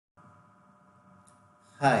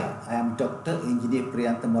Hi, I am Dr. Engineer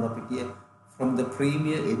Priyantha Morapitia from the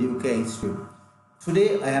Premier Educare Institute.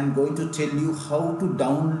 Today I am going to tell you how to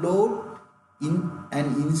download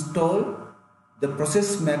and install the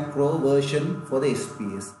process macro version for the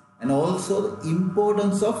SPS and also the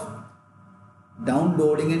importance of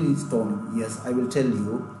downloading and installing. Yes, I will tell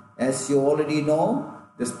you. As you already know,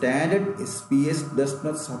 the standard SPS does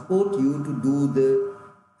not support you to do the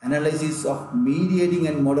analysis of mediating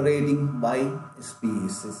and moderating by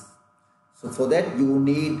SPSS. So for that you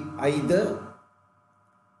need either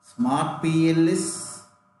SmartPLS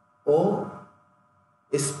or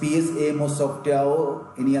SPS Amos software or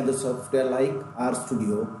any other software like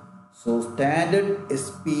RStudio. So standard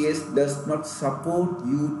SPS does not support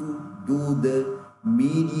you to do the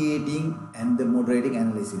mediating and the moderating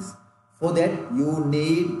analysis. For that you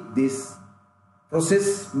need this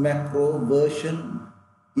process macro version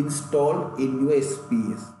installed in your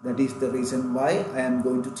SPS. That is the reason why I am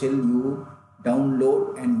going to tell you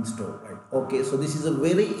download and install. Right? Okay, so this is a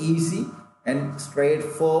very easy and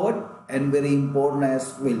straightforward and very important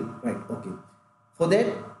as well. Right? Okay. For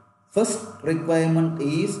that, first requirement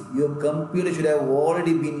is your computer should have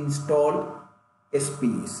already been installed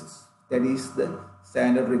SPSS. That is the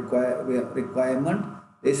standard requirement.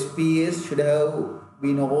 SPS should have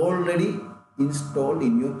been already installed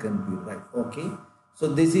in your computer. Right? Okay. So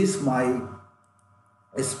this is my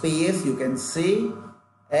SPS, you can say,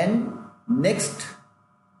 and next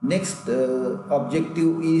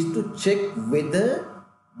objective is to check whether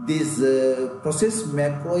this process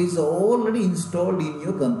macro is already installed in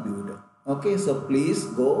your computer. Okay, so please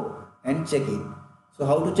go and check it. So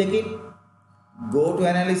how to check it? Go to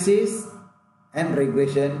analysis and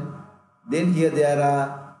regression. Then here there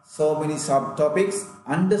are so many subtopics.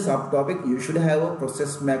 Under subtopic you should have a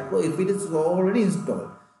process macro if it is already installed.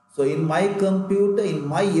 So in my computer, in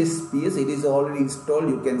my SPS, it is already installed.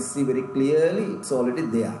 You can see very clearly it's already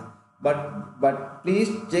there. But please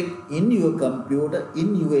check in your computer,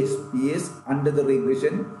 in your SPS, under the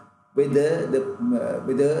regression whether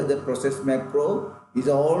the process macro is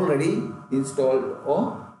already installed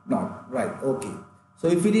or not. Right? Okay. So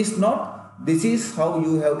if it is not, this is how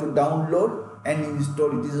you have to download and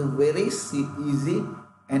install. It is a very easy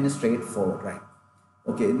and straightforward. Right?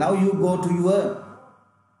 Okay. Now you go to your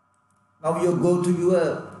what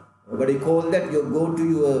do you call that? You go to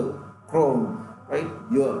your Chrome, right?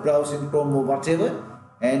 Your browsing Chrome or whatever,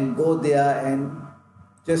 and go there and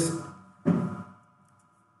just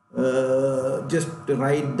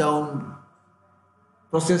write down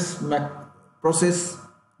process macro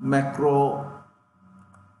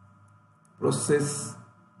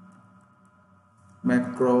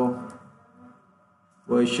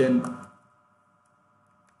version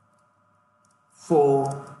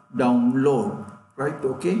 4 download, right?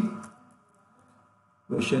 Okay,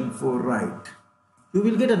 version 4, right? You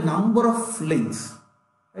will get a number of links,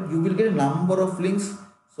 right? You will get a number of links.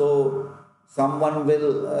 So someone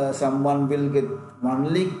will get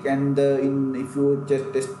one link, and if you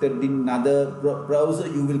just tested in another browser,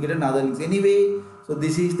 you will get another link. Anyway, so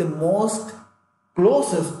this is the most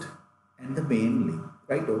closest and the main link,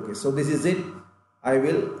 right? Okay, so this is it. I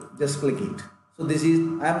will just click it. So this is,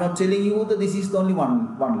 I am not telling you that this is the only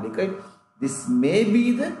one link, right? This may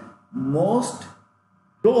be the most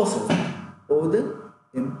closest or the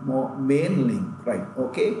main link, right?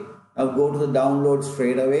 Okay. Now go to the download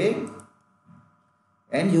straight away,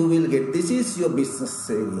 and you will get, this is your business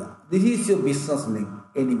area. This is your business link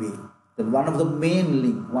anyway. The one of the main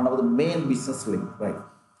business link, right?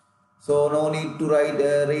 So no need to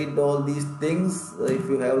read all these things. If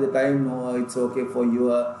you have the time, no, it's okay for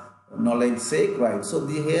your knowledge sake, right? So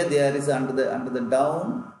here there is under the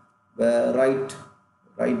down, right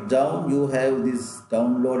down, you have this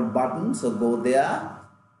download button. So go there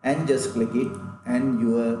and just click it, and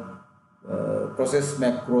your process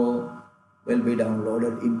macro will be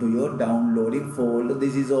downloaded into your downloading folder.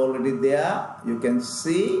 This is already there, you can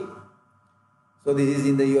see. So this is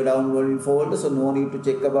in your downloading folder, so no need to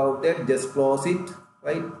check about that. Just close it,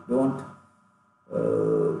 right? Don't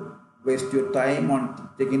waste your time on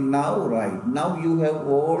checking now. Right now you have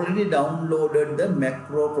already downloaded the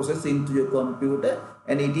macro process into your computer,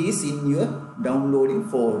 and it is in your downloading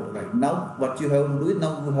folder. Right now what you have to do is,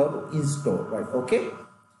 now you have to install. Right? Okay,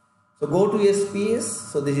 so go to SPS.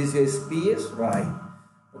 So this is your SPS, right?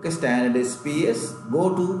 Okay, standard SPS.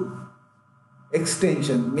 Go to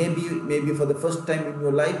extension. Maybe for the first time in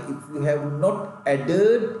your life, if you have not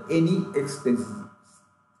added any extensions,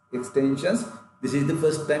 this is the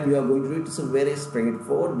first time you are going to do it. It's very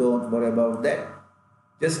straightforward. Don't worry about that.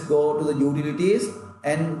 Just go to the utilities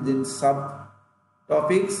and then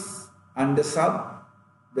subtopics. Under sub,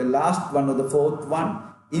 the last one or the fourth one,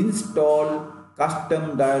 install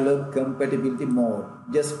custom dialog compatibility mode.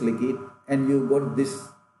 Just click it and you got this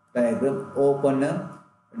diagram. Open a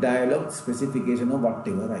dialog specification or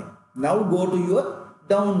whatever, right? Now go to your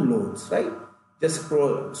downloads, right? Just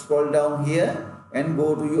scroll down here and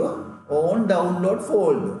go to your own download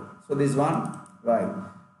folder. So this one, right?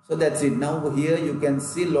 So that's it. Now here you can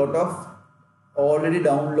see a lot of already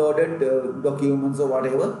downloaded documents or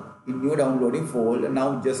whatever in your downloading folder.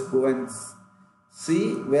 Now just go and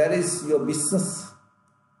see where is your business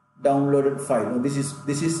downloaded file. Now this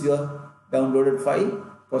is your downloaded file,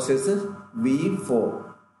 processor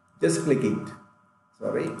V4. Just click it.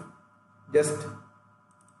 Sorry,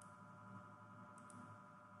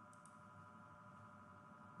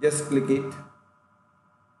 just click it.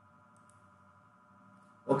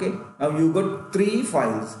 Okay, now you got 3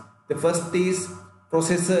 files. The first is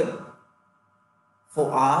processor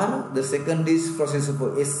for R, the second is processor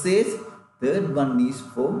for SAS, third one is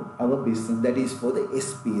for our business, that is for the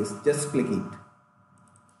SPS. Just click it.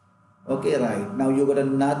 Okay, right. Now you got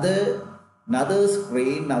another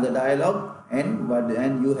screen, another dialog,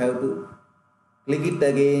 and you have to click it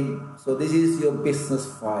again. So this is your business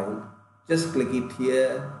file. Just click it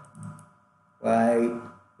here. Right.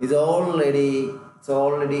 It's already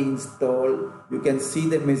installed. You can see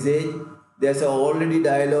the message. There's already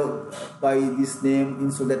dialog by this name,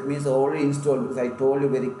 so that means already installed, because I told you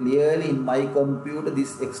very clearly in my computer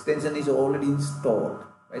this extension is already installed,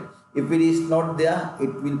 right? If it is not there, it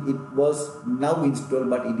was now installed,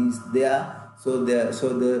 but it is there. So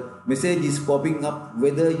the message is popping up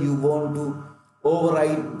whether you want to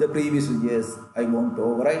override the previous. Yes, I want to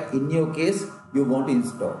override. In your case, you want to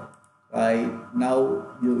install. Right now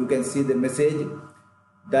you can see the message.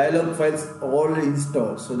 Dialog files already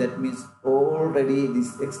installed, so that means already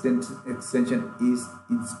this extension is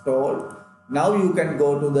installed. Now you can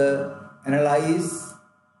go to the analyze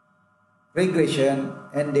regression,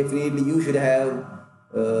 and definitely you should have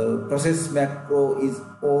process macro is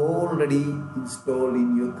already installed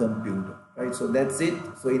in your computer, right? So that's it.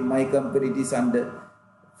 So in my computer it is under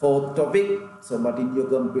 4th topic, so but in your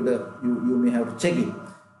computer you may have to check it.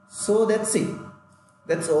 So that's it.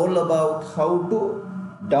 That's all about how to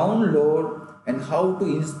download and how to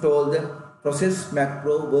install the process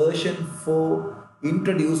macro version 4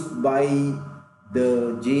 introduced by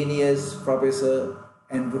the genius Professor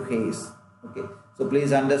Andrew Hayes. Okay, so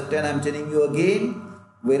please understand, I'm telling you again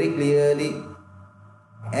very clearly,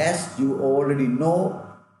 as you already know,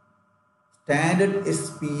 standard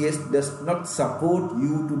SPS does not support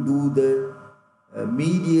you to do the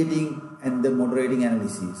mediating and the moderating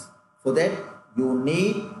analysis. For that you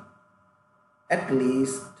need at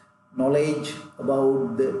least knowledge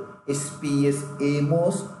about the SPS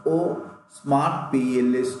Amos or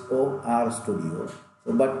SmartPLS or RStudio.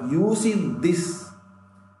 So, but using this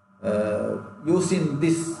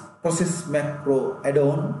process macro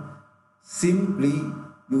add-on, simply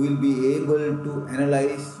you will be able to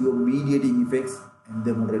analyze your mediating effects and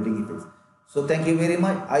the moderating effects. So thank you very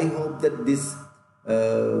much. I hope that this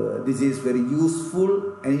is very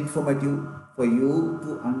useful and informative for you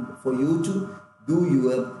to do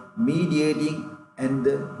your mediating and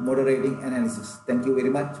the moderating analysis. Thank you very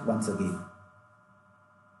much once again.